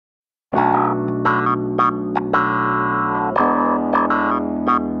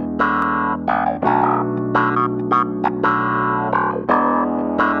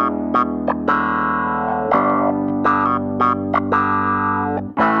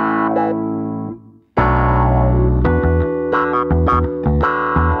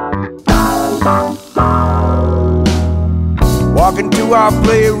Walking to our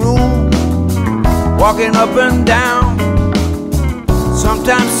playroom, walking up and down,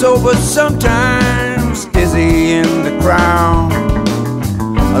 sometimes sober, sometimes dizzy in the crown.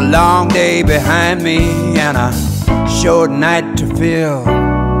 A long day behind me and a short night to fill.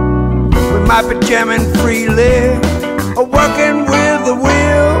 We might be jamming freely or working with the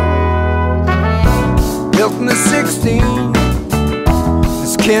will. Built in the 16,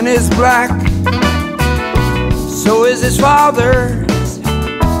 his skin is black, so is his father's,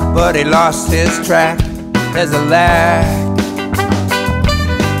 but he lost his track. There's a lag.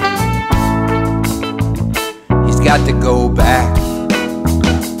 He's got to go back.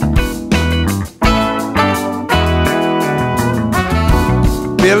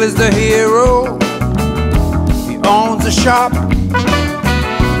 Bill is the hero. He owns a shop,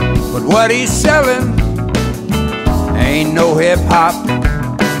 but what he's selling ain't no hip-hop,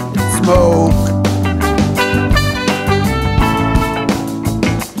 it's smoke.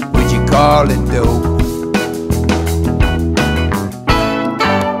 Call it dope.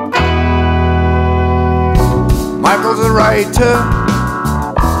 Michael's a writer,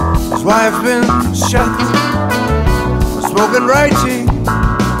 his wife's been shot. Smoking writing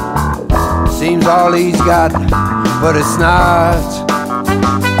seems all he's got, but it's not.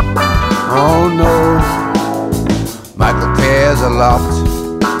 Oh no, Michael cares a lot.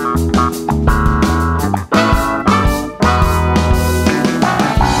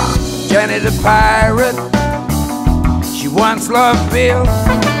 Jenny the pirate, she once loved Bill.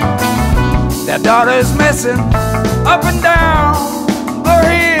 Their daughter's missing up and down the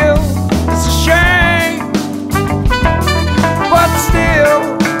hill. It's a shame, but still,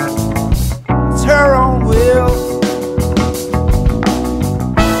 it's her own will.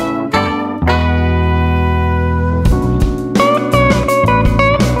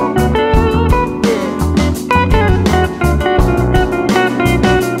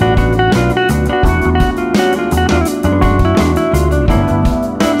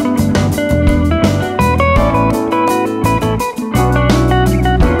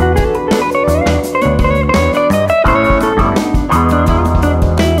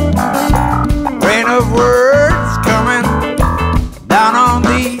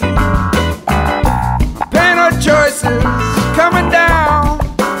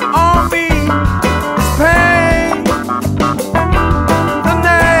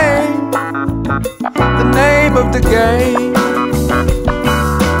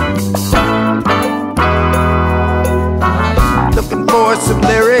 Looking for some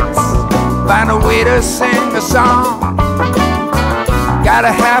lyrics, find a way to sing a song.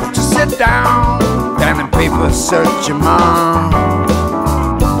 Gotta have to sit down, pen and paper, search your mom.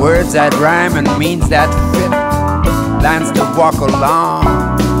 Words that rhyme and means that fit, lines to walk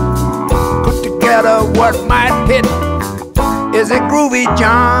along. Put together what might hit. Is it groovy,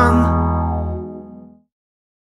 John?